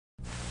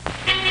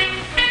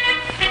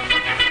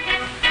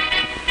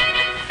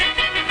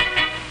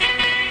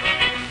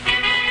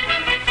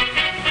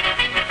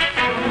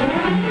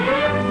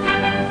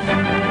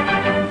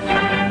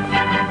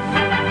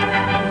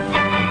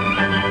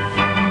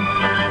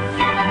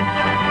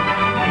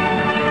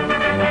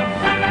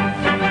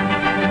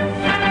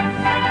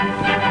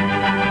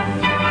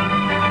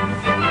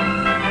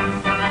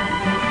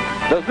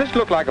this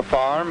look like a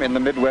farm in the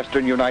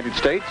Midwestern United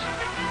States?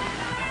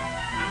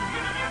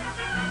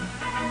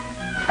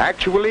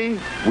 Actually,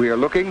 we are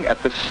looking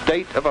at the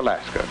state of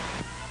Alaska.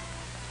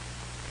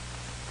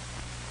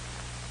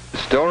 The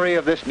story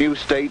of this new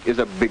state is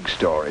a big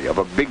story of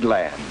a big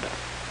land.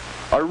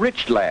 A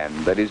rich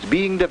land that is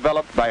being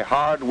developed by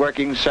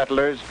hard-working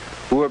settlers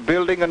who are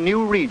building a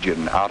new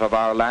region out of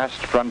our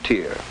last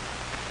frontier.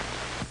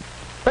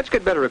 Let's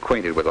get better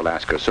acquainted with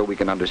Alaska so we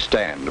can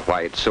understand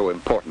why it's so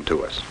important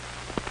to us.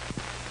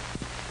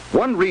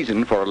 One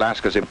reason for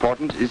Alaska's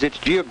importance is its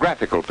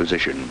geographical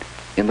position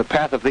in the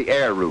path of the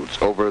air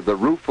routes over the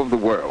roof of the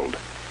world.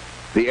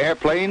 The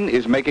airplane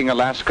is making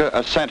Alaska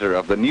a center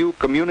of the new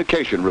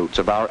communication routes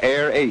of our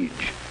air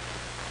age.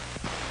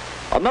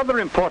 Another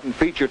important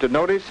feature to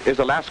notice is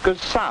Alaska's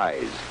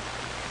size.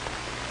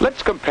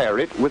 Let's compare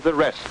it with the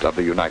rest of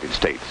the United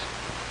States.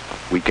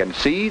 We can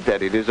see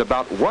that it is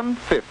about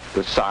 1/5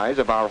 the size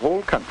of our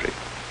whole country.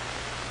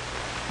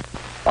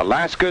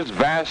 Alaska's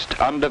vast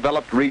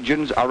undeveloped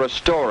regions are a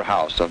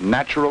storehouse of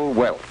natural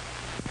wealth.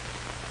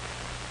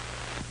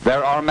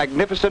 There are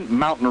magnificent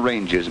mountain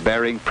ranges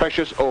bearing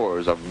precious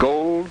ores of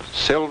gold,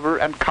 silver,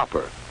 and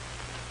copper.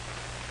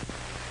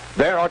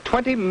 There are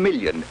 20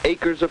 million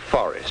acres of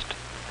forest,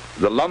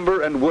 the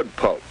lumber and wood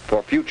pulp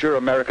for future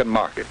American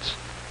markets.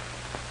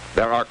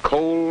 There are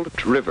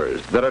cold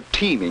rivers that are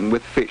teeming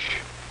with fish.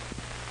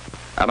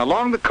 And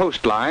along the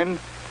coastline,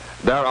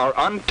 there are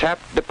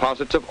untapped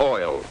deposits of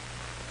oil.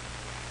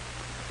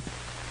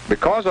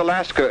 Because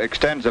Alaska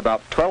extends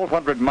about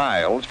 1,200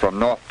 miles from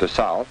north to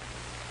south,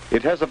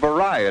 it has a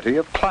variety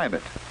of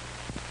climate.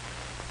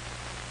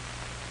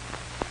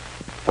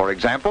 For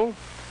example,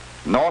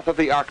 north of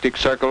the Arctic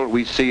Circle,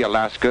 we see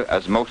Alaska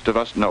as most of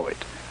us know it,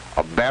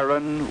 a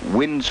barren,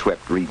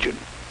 windswept region.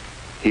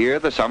 Here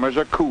the summers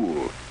are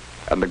cool,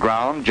 and the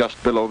ground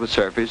just below the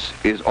surface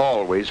is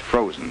always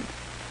frozen.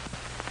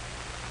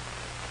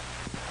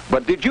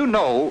 But did you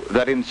know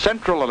that in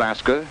central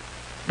Alaska,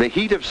 the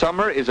heat of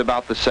summer is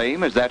about the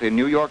same as that in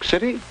New York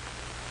City?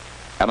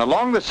 And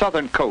along the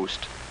southern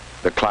coast,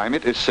 the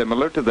climate is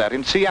similar to that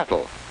in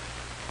Seattle.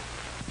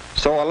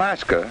 So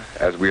Alaska,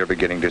 as we are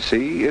beginning to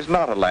see, is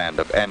not a land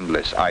of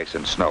endless ice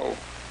and snow.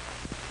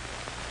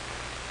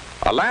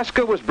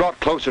 Alaska was brought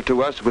closer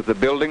to us with the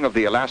building of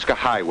the Alaska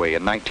Highway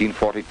in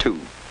 1942.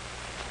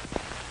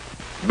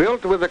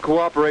 Built with the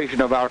cooperation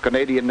of our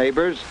Canadian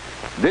neighbors,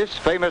 this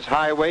famous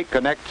highway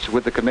connects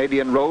with the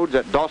Canadian roads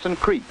at Dawson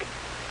Creek,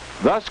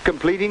 thus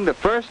completing the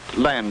first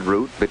land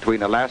route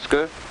between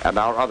Alaska and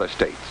our other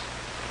states.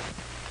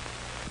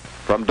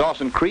 From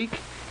Dawson Creek,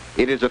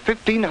 it is a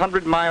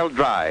 1,500-mile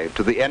drive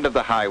to the end of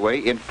the highway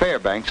in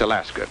Fairbanks,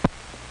 Alaska.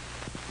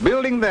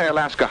 Building the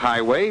Alaska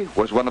Highway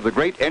was one of the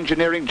great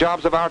engineering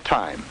jobs of our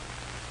time.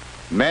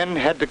 Men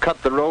had to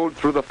cut the road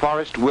through the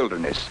forest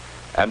wilderness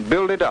and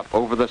build it up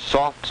over the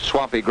soft,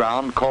 swampy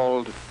ground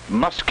called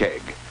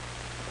muskeg.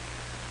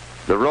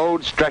 The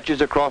road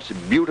stretches across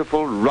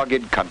beautiful,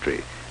 rugged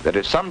country that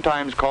is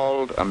sometimes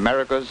called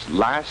America's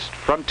last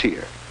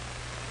frontier.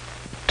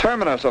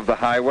 Terminus of the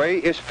highway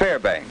is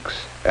Fairbanks,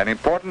 an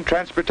important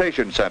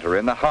transportation center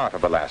in the heart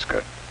of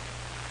Alaska.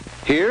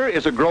 Here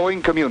is a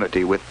growing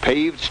community with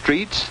paved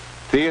streets,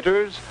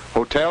 theaters,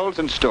 hotels,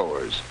 and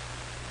stores.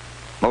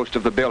 Most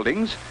of the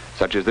buildings,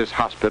 such as this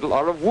hospital,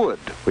 are of wood,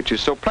 which is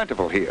so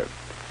plentiful here.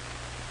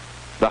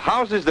 The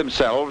houses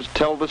themselves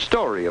tell the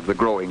story of the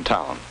growing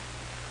town.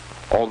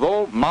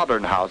 Although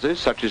modern houses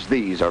such as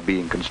these are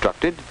being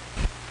constructed,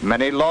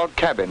 many log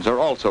cabins are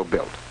also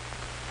built.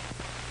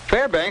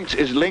 Fairbanks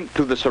is linked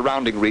to the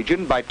surrounding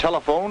region by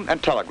telephone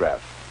and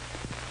telegraph.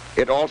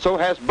 It also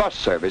has bus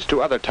service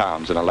to other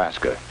towns in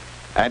Alaska,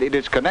 and it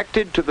is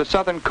connected to the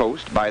southern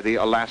coast by the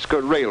Alaska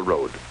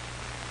Railroad.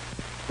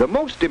 The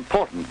most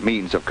important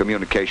means of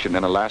communication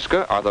in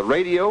Alaska are the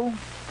radio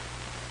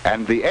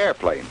and the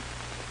airplane.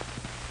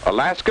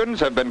 Alaskans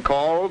have been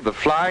called the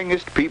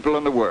flyingest people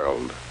in the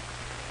world.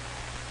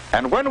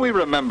 And when we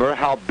remember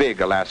how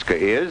big Alaska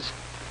is,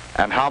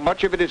 and how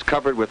much of it is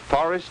covered with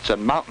forests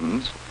and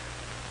mountains,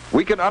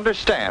 we can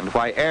understand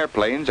why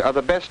airplanes are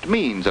the best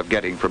means of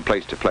getting from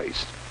place to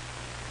place.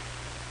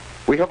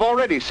 We have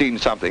already seen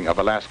something of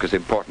Alaska's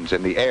importance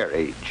in the air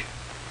age.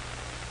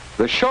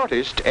 The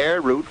shortest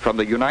air route from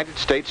the United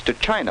States to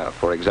China,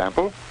 for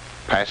example,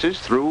 passes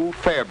through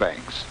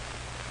Fairbanks.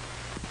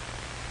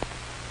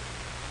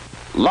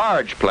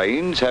 Large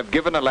planes have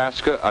given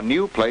Alaska a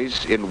new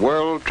place in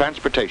world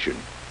transportation.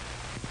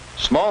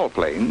 Small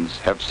planes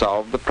have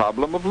solved the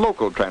problem of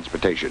local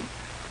transportation,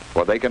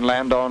 for they can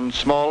land on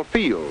small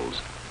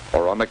fields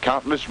or on the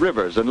countless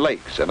rivers and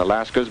lakes in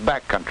Alaska's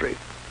backcountry.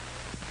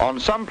 On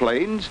some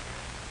planes,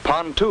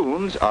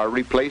 pontoons are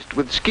replaced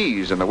with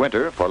skis in the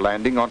winter for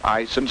landing on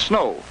ice and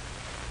snow.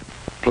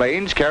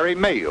 Planes carry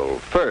mail,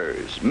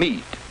 furs,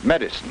 meat,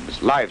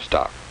 medicines,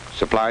 livestock,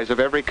 supplies of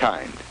every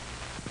kind.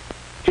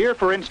 Here,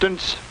 for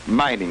instance,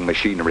 mining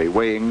machinery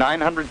weighing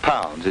 900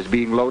 pounds is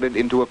being loaded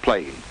into a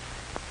plane.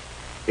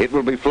 It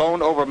will be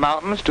flown over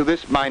mountains to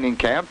this mining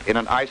camp in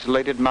an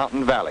isolated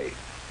mountain valley.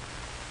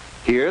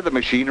 Here, the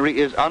machinery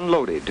is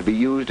unloaded to be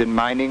used in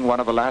mining one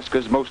of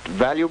Alaska's most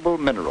valuable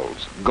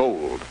minerals,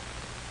 gold.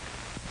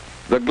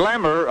 The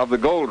glamour of the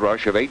gold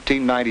rush of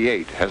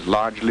 1898 has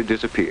largely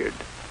disappeared.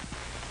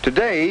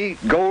 Today,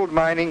 gold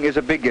mining is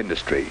a big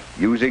industry,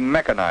 using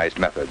mechanized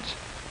methods.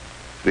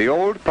 The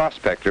old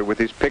prospector with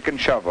his pick and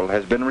shovel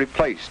has been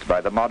replaced by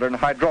the modern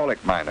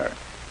hydraulic miner.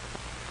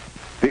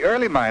 The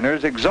early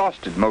miners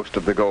exhausted most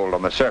of the gold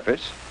on the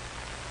surface,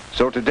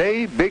 so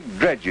today big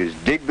dredges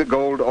dig the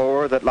gold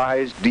ore that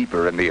lies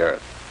deeper in the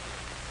earth.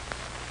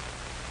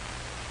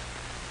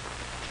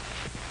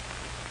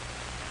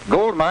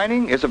 Gold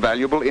mining is a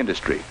valuable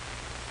industry,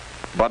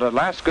 but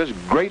Alaska's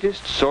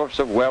greatest source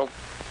of wealth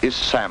is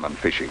salmon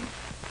fishing.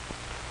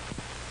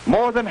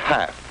 More than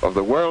half of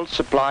the world's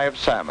supply of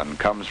salmon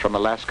comes from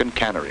Alaskan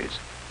canneries.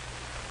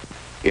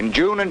 In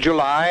June and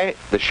July,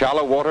 the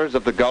shallow waters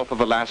of the Gulf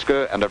of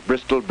Alaska and of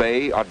Bristol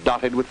Bay are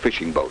dotted with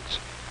fishing boats.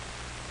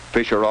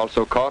 Fish are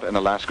also caught in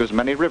Alaska's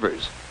many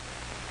rivers.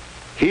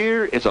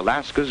 Here is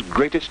Alaska's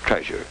greatest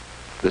treasure,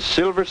 the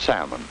silver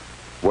salmon,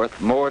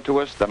 worth more to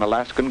us than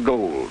Alaskan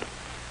gold.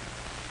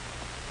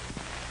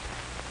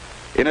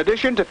 In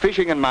addition to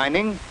fishing and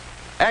mining,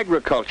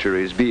 agriculture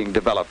is being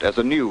developed as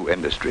a new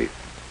industry.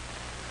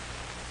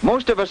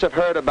 Most of us have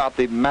heard about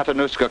the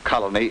Matanuska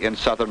colony in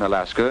southern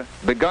Alaska,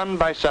 begun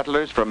by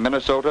settlers from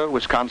Minnesota,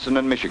 Wisconsin,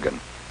 and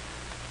Michigan.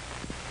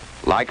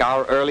 Like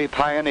our early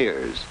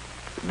pioneers,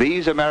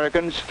 these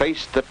Americans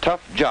faced the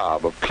tough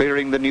job of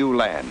clearing the new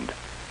land.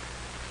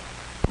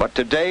 But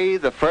today,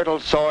 the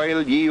fertile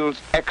soil yields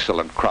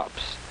excellent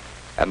crops,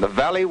 and the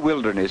valley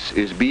wilderness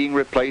is being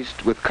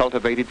replaced with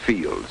cultivated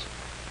fields.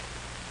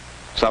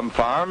 Some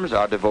farms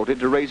are devoted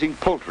to raising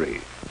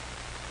poultry,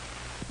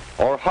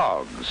 or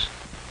hogs,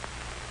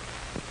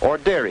 or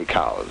dairy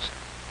cows.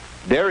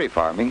 Dairy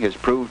farming has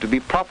proved to be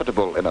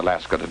profitable in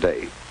Alaska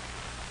today.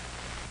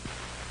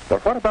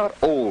 But what about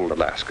old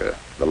Alaska,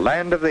 the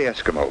land of the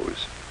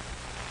Eskimos?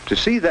 To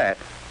see that,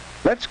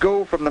 let's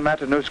go from the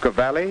Matanuska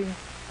Valley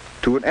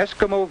to an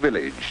Eskimo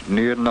village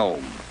near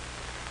Nome.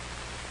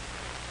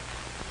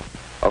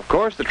 Of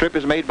course, the trip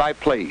is made by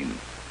plane.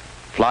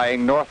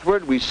 Flying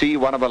northward, we see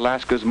one of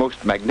Alaska's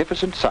most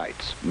magnificent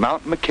sights,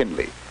 Mount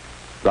McKinley,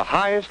 the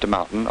highest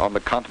mountain on the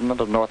continent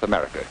of North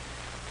America.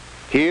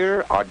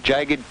 Here are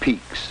jagged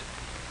peaks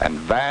and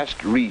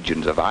vast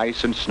regions of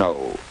ice and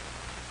snow,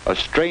 a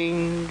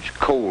strange,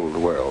 cold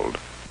world.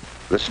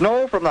 The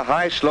snow from the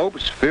high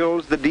slopes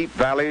fills the deep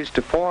valleys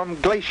to form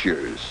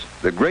glaciers,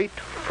 the great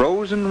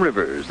frozen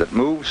rivers that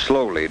move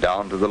slowly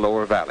down to the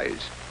lower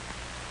valleys.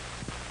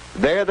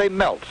 There they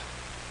melt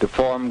to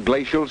form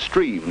glacial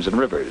streams and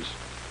rivers.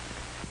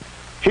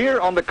 Here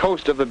on the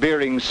coast of the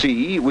Bering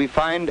Sea, we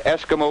find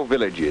Eskimo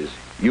villages,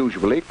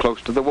 usually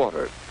close to the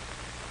water.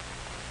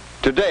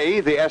 Today,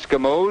 the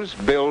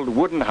Eskimos build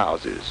wooden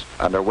houses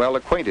and are well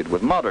acquainted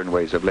with modern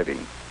ways of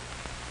living.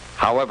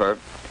 However,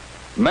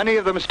 many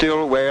of them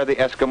still wear the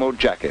Eskimo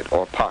jacket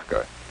or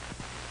parka,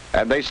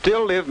 and they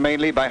still live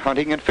mainly by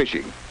hunting and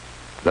fishing.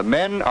 The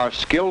men are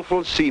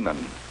skillful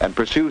seamen and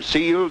pursue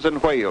seals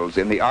and whales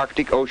in the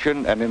Arctic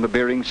Ocean and in the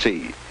Bering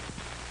Sea.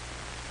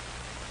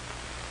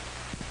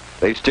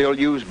 They still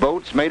use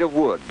boats made of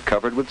wood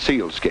covered with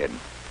sealskin.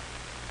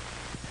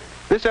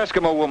 This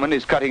Eskimo woman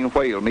is cutting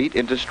whale meat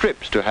into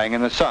strips to hang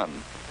in the sun.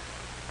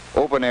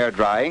 Open air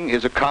drying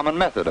is a common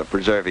method of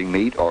preserving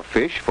meat or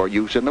fish for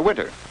use in the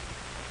winter.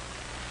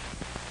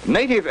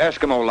 Native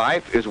Eskimo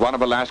life is one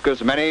of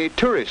Alaska's many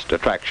tourist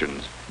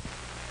attractions.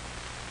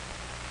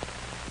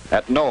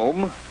 At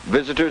Nome,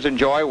 visitors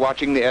enjoy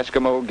watching the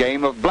Eskimo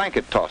game of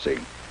blanket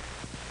tossing.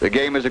 The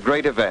game is a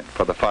great event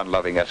for the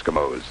fun-loving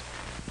Eskimos.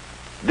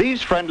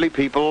 These friendly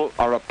people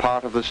are a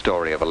part of the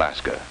story of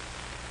Alaska.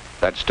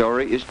 That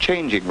story is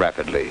changing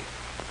rapidly,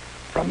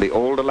 from the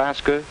old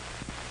Alaska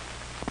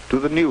to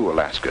the new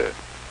Alaska,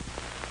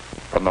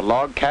 from the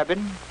log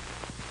cabin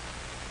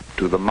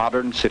to the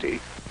modern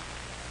city.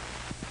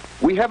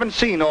 We haven't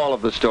seen all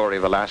of the story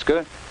of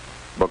Alaska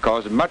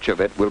because much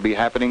of it will be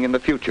happening in the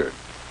future.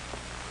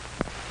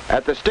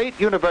 At the State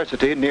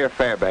University near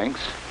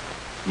Fairbanks,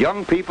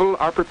 young people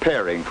are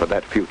preparing for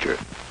that future.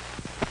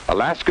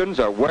 Alaskans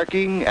are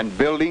working and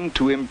building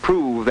to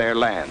improve their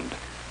land,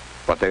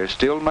 but there's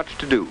still much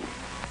to do.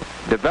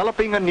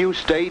 Developing a new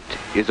state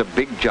is a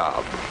big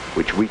job,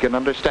 which we can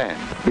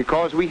understand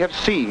because we have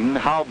seen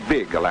how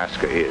big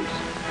Alaska is.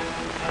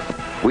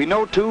 We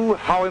know, too,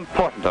 how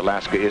important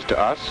Alaska is to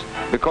us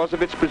because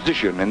of its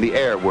position in the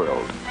air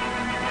world.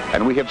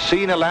 And we have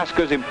seen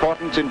Alaska's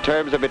importance in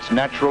terms of its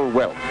natural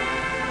wealth,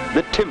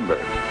 the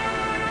timber,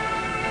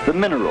 the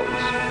minerals,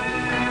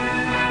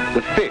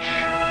 the fish,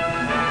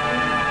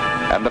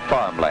 and the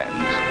farmlands.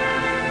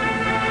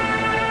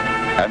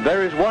 And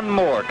there is one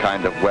more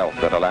kind of wealth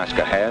that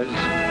Alaska has,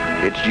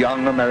 its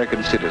young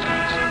American citizens,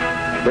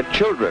 the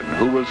children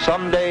who will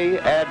someday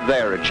add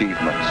their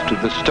achievements to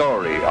the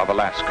story of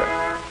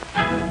Alaska.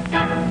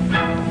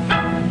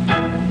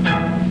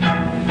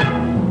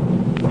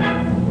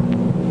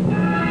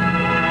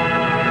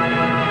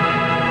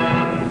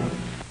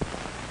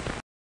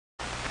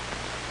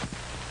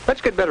 Let's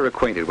Let's get better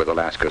acquainted with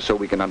Alaska so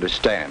we can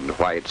understand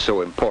why it's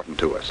so important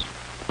to us.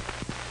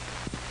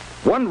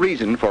 One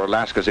reason for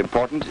Alaska's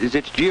importance is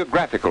its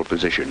geographical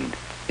position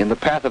in the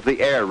path of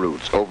the air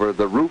routes over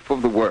the roof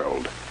of the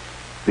world.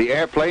 The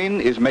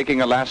airplane is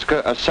making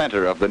Alaska a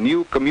center of the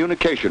new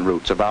communication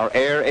routes of our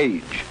air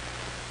age.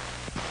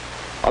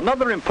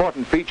 Another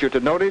important feature to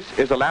notice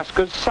is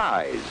Alaska's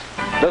size.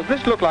 Does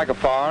this look like a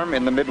farm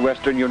in the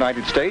Midwestern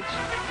United States?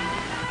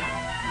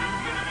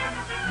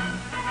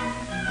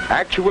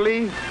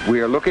 Actually,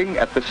 we are looking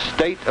at the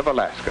state of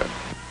Alaska.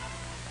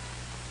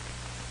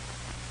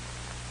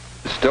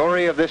 The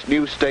story of this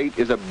new state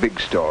is a big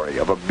story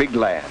of a big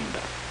land.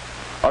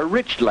 A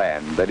rich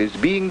land that is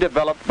being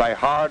developed by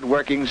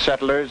hard-working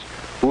settlers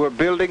who are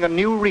building a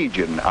new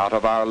region out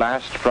of our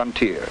last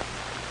frontier.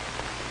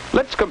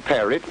 Let's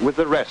compare it with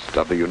the rest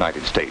of the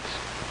United States.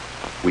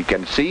 We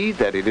can see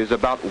that it is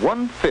about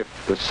 1/5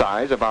 the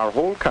size of our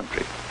whole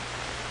country.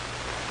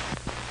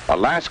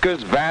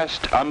 Alaska's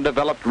vast,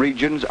 undeveloped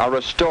regions are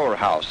a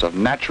storehouse of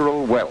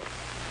natural wealth.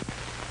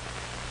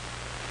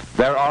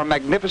 There are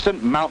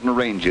magnificent mountain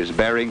ranges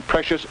bearing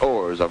precious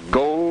ores of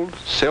gold,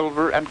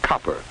 silver, and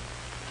copper.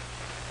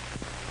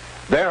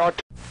 There are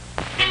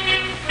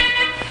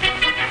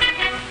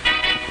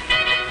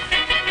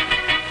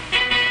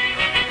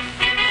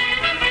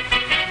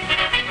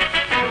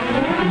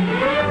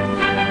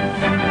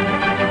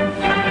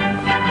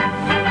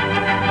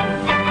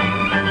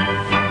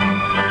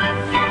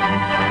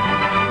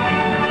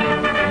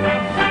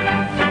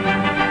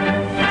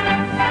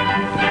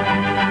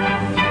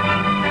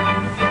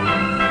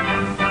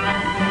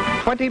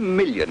 20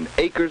 million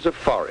acres of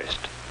forest,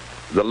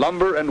 the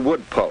lumber and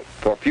wood pulp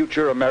for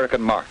future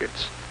American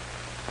markets.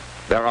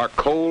 There are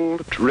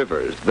cold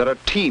rivers that are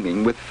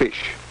teeming with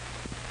fish.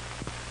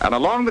 And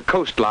along the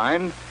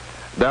coastline,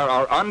 there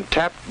are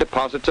untapped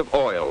deposits of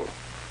oil.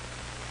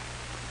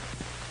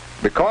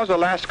 Because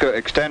Alaska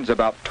extends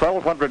about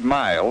 1,200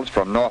 miles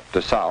from north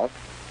to south,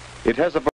 it has a